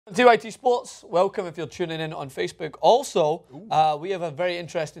TYT Sports, welcome if you're tuning in on Facebook. Also, we have a very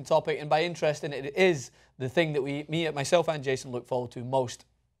interesting topic, and by interesting, it is the thing that myself and Jason look forward to most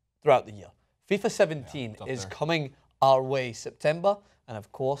throughout the year. FIFA 17 is coming our way September, and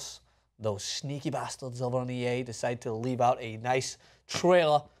of course, those sneaky bastards over on EA decide to leave out a nice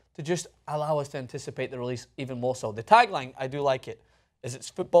trailer to just allow us to anticipate the release even more so. The tagline, I do like it, is it's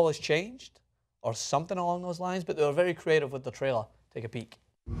football has changed, or something along those lines, but they were very creative with the trailer. Take a peek.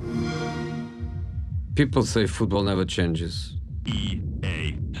 People say football never changes.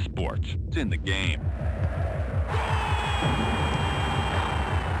 EA Sports. It's in the game.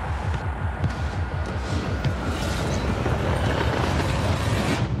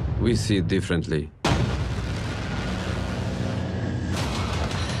 We see it differently.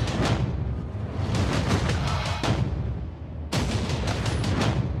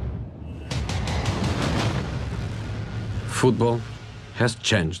 Football has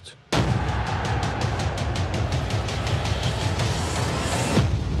changed.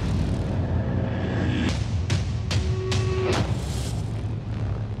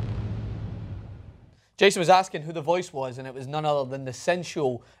 Jason was asking who the voice was, and it was none other than the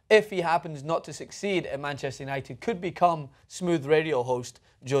sensual, if he happens not to succeed at Manchester United, could become smooth radio host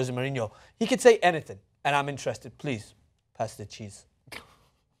Jose Mourinho. He could say anything, and I'm interested. Please, pass the cheese.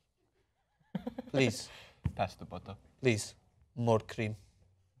 Please. Pass the butter. Please, more cream.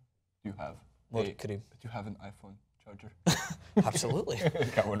 You have more cream. Do you have an iPhone charger? Absolutely.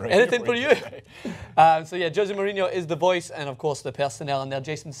 Got one right Anything for you. So yeah, Jose Mourinho is the voice, and of course the personnel in there.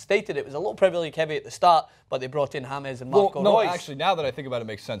 Jason stated it was a little Premier League heavy at the start, but they brought in James and Marco Reus. Actually, now that I think about it, it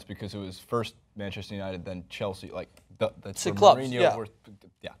makes sense because it was first Manchester United, then Chelsea. Like that's where clubs, Mourinho.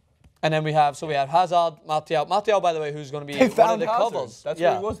 Yeah. And then we have Hazard, Martial. Martial, by the way, who's going to be one of the covers. That's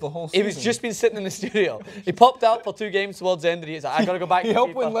where he was the whole season. He was just been sitting in the studio. He popped out for 2 games towards the end, and he's like, I got to go back to He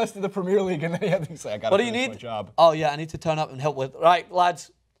helped FIFA. win less than the Premier League, and then he had to say, I got to finish my job. Oh, yeah, I need to turn up and help with. Right,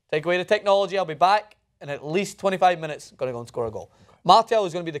 lads, take away the technology. I'll be back in at least 25 minutes. Got to go and score a goal. Okay. Martial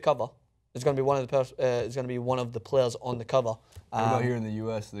is going to be the cover. It's going to be one of the players on the cover. What about here in the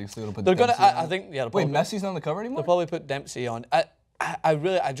US? They're going to put they're Dempsey going to, on? I think, yeah. Wait, Messi's not on the cover anymore? They'll probably put Dempsey on.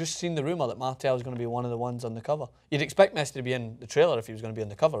 I just seen the rumour that Martial is going to be one of the ones on the cover. You'd expect Messi to be in the trailer if he was going to be on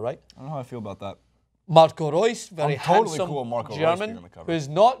the cover, right? I don't know how I feel about that. Marco Reus, very handsome cool Marco German, Reus who is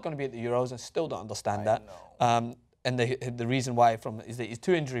not going to be at the Euros. I still don't understand that. And the reason why is that he's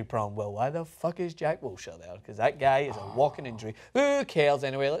too injury prone. Well, why the fuck is Jack Wilshere there? Because that guy is a walking injury. Who cares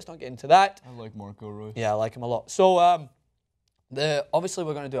anyway? Let's not get into that. I like Marco Reus. Yeah, I like him a lot. So obviously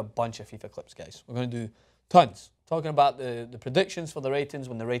we're going to do a bunch of FIFA clips, guys. We're going to do tons. Talking about the predictions for the ratings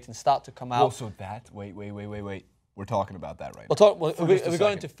when the ratings start to come out. Oh, so that, wait. We're talking about that right now. Are we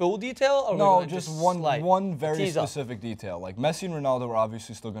going into full detail? Or no, just one very specific detail. Like Messi and Ronaldo are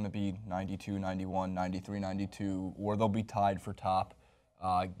obviously still going to be 92, 91, 93, 92, or they'll be tied for top.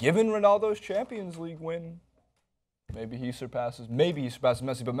 Given Ronaldo's Champions League win, maybe he surpasses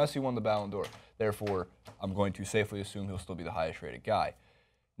Messi, but Messi won the Ballon d'Or. Therefore, I'm going to safely assume he'll still be the highest rated guy.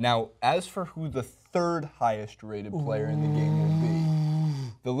 Now, as for who the 3rd highest rated player in the game will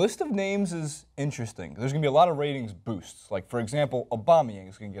be, the list of names is interesting. There's going to be a lot of ratings boosts. Like, for example, Aubameyang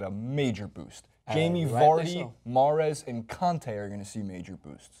is going to get a major boost. Jamie Vardy, Mahrez, and Kante are going to see major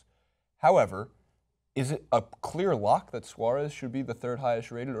boosts. However, is it a clear lock that Suarez should be the 3rd highest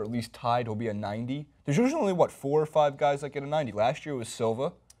rated, or at least tied? He'll be a 90. There's usually only, 4 or 5 guys that get a 90. Last year was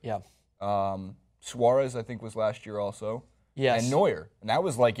Silva. Yeah. Suarez, I think, was last year also. Yes. And Neuer. And that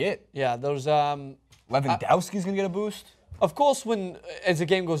was like it. Yeah, there's... Lewandowski's going to get a boost? Of course, as the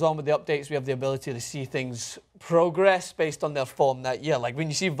game goes on with the updates, we have the ability to see things progress based on their form that year. Like when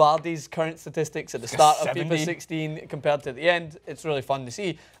you see Vardy's current statistics at the start of FIFA 16 compared to the end, it's really fun to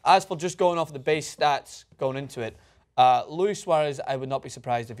see. As for just going off the base stats going into it, Luis Suarez, I would not be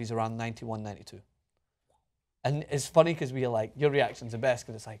surprised if he's around 91, 92. And it's funny because we are like, your reaction's the best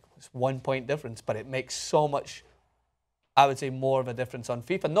because it's like, it's 1 point difference, but it makes so much... I would say more of a difference on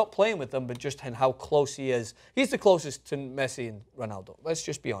FIFA. Not playing with them, but just in how close he is. He's the closest to Messi and Ronaldo. Let's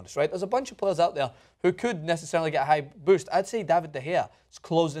just be honest, right? There's a bunch of players out there who could necessarily get a high boost. I'd say David De Gea is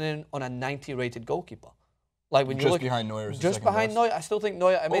closing in on a 90-rated goalkeeper. Like when you look behind Neuer. Just behind Neuer. I still think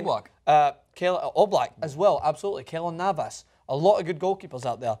Neuer. I mean, Oblak as well. Absolutely. Keylor Navas. A lot of good goalkeepers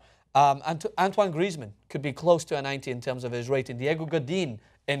out there. Antoine Griezmann could be close to a 90 in terms of his rating. Diego Godin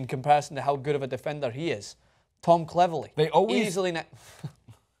in comparison to how good of a defender he is. Tom Cleverley. They always easily.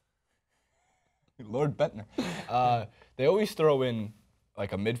 Lord Bentner. They always throw in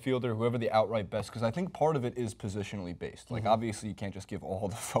like a midfielder, whoever the outright best, because I think part of it is positionally based. Like obviously you can't just give all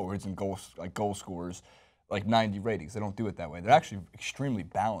the forwards and goal scorers like 90 ratings. They don't do it that way. They're actually extremely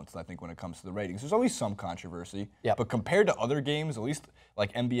balanced, I think, when it comes to the ratings. There's always some controversy, but compared to other games, at least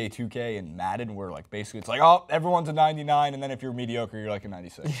like NBA 2K and Madden, where like basically it's like, oh, everyone's a 99, and then if you're mediocre, you're like a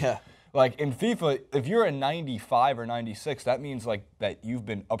 96. Yeah. Like in FIFA, if you're a 95 or 96, that means like that you've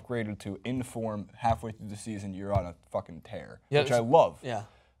been upgraded to inform halfway through the season. You're on a fucking tear, which I love. Yeah.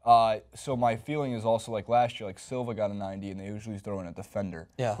 So my feeling is also like last year, like Silva got a 90, and they usually throw in a defender.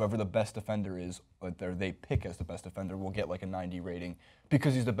 Yeah. Whoever the best defender is, they pick as the best defender, will get like a 90 rating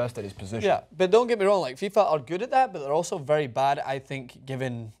because he's the best at his position. Yeah, but don't get me wrong, like FIFA are good at that, but they're also very bad, I think,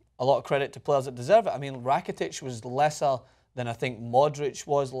 giving a lot of credit to players that deserve it. I mean, Rakitic was lesser than I think Modric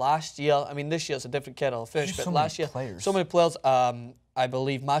was last year. I mean, this year it's a different kettle of fish, but last year, so many players. I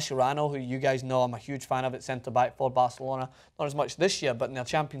believe Mascherano, who you guys know I'm a huge fan of at centre-back for Barcelona. Not as much this year, but in their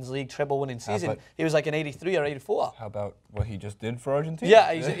Champions League treble-winning season, he was like an 83 or 84. How about what he just did for Argentina?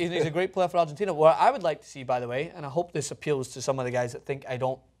 Yeah, he's a great player for Argentina. What I would like to see, by the way, and I hope this appeals to some of the guys that think I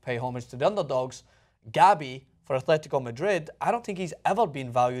don't pay homage to the underdogs, Gabi for Atletico Madrid, I don't think he's ever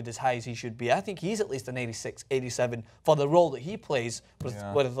been valued as high as he should be. I think he's at least an 86, 87 for the role that he plays with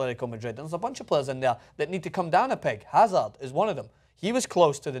Atletico Madrid. There's a bunch of players in there that need to come down a peg. Hazard is one of them. He was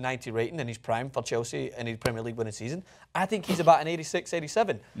close to the 90 rating in his prime for Chelsea in his Premier League winning season. I think he's about an 86,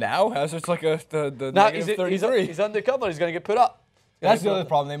 87. Now Hazard's like the now negative 33. He's undercover. He's going to get put up. That's the other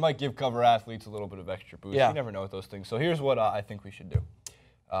problem. They might give cover athletes a little bit of extra boost. You never know with those things. So here's what I think we should do.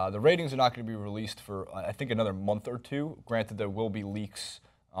 The ratings are not going to be released for, I think, another month or two. Granted, there will be leaks.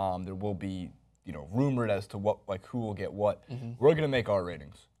 There will be, rumored as to who will get what. We're going to make our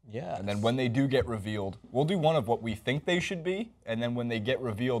ratings. Yeah. And then when they do get revealed, we'll do one of what we think they should be. And then when they get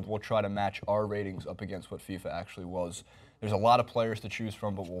revealed, we'll try to match our ratings up against what FIFA actually was. There's a lot of players to choose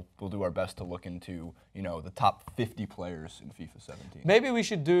from, but we'll do our best to look into, the top 50 players in FIFA 17. Maybe we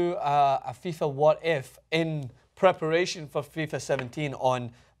should do a FIFA What If in preparation for FIFA 17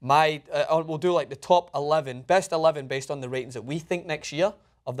 on we'll do like the top 11, best 11 based on the ratings that we think next year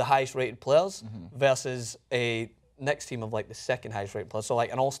of the highest rated players versus a next team of like the second highest rated players. So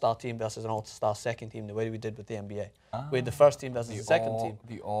like an all-star team versus an all-star second team, the way we did with the NBA. We had the first team versus the second team.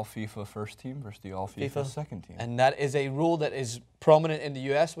 The all-FIFA first team versus the all-FIFA second team. And that is a rule that is prominent in the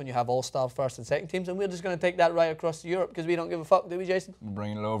US when you have all-star first and second teams, and we're just going to take that right across to Europe because we don't give a fuck, do we, Jason? We're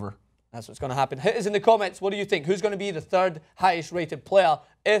bringing it over. That's what's going to happen. Hit us in the comments. What do you think? Who's going to be the third highest rated player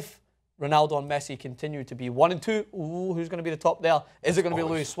if Ronaldo and Messi continue to be 1 and 2? Ooh, who's going to be the top there? Is it going to be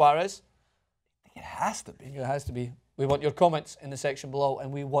Luis Suarez? I think it has to be. It has to be. We want your comments in the section below, and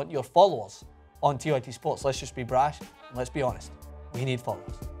we want your followers on TYT Sports. Let's just be brash, and let's be honest. We need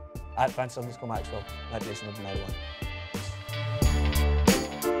followers. At Francis_Maxwell, at Jason of the 91.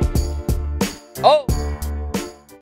 Oh!